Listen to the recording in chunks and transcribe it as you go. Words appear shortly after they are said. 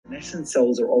senescent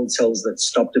cells are old cells that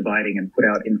stop dividing and put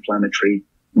out inflammatory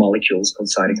molecules called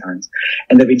cytokines.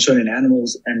 And they've been shown in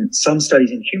animals and some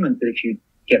studies in humans that if you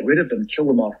get rid of them, kill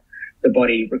them off, the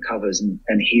body recovers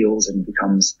and heals and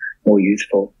becomes more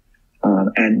youthful.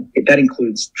 And that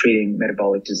includes treating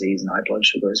metabolic disease and high blood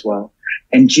sugar as well.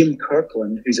 And Jim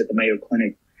Kirkland, who's at the Mayo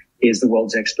Clinic, is the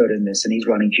world's expert in this, and he's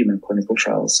running human clinical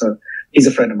trials. So he's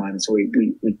a friend of mine, so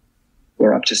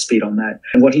we're up to speed on that.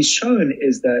 And what he's shown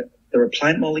is that there are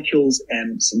plant molecules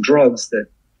and some drugs that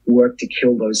work to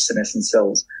kill those senescent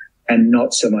cells and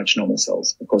not so much normal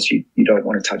cells. Of course, you don't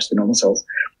want to touch the normal cells.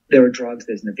 There are drugs,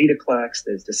 there's navitoclax,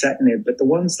 there's dasatinib, but the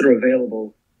ones that are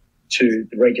available to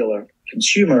the regular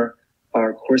consumer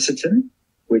are quercetin,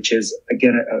 which is,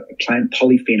 again, a plant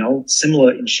polyphenol,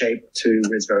 similar in shape to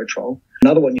resveratrol.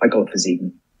 Another one, I call it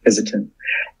Fisetin.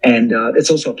 And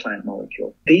it's also a plant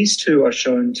molecule. These two are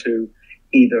shown to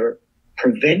either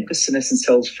prevent the senescent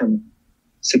cells from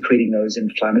secreting those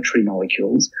inflammatory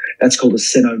molecules. That's called a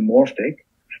senomorphic.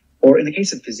 Or in the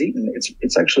case of Fisetin,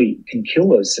 it's actually can kill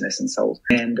those senescent cells.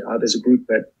 And there's a group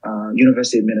at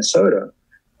University of Minnesota,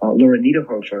 Laura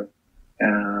Niederhofer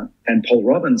and Paul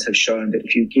Robbins have shown that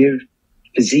if you give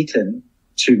Fisetin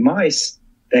to mice,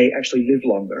 they actually live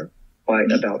longer by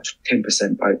about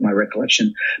 10% by my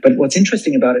recollection. But what's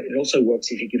interesting about it, it also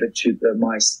works if you give it to the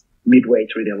mice midway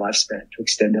through their lifespan to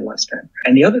extend their lifespan.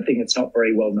 And the other thing, it's not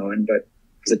very well known, but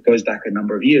because it goes back a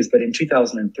number of years, but in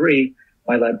 2003,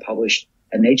 my lab published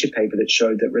a Nature paper that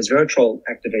showed that resveratrol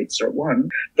activates SIRT1,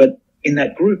 but in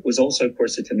that group was also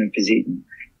quercetin and Fisetin.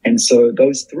 And so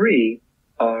those three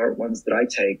are ones that I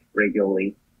take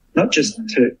regularly, not just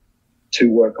to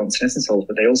work on senescent cells,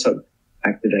 but they also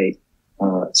activate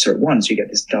SIRT1, so you get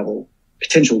this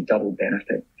potential double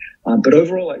benefit. But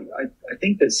overall, I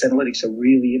think that senolithics are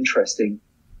really interesting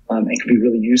and can be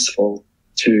really useful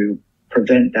to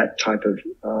prevent that type of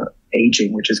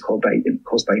aging, which is caused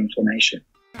by inflammation.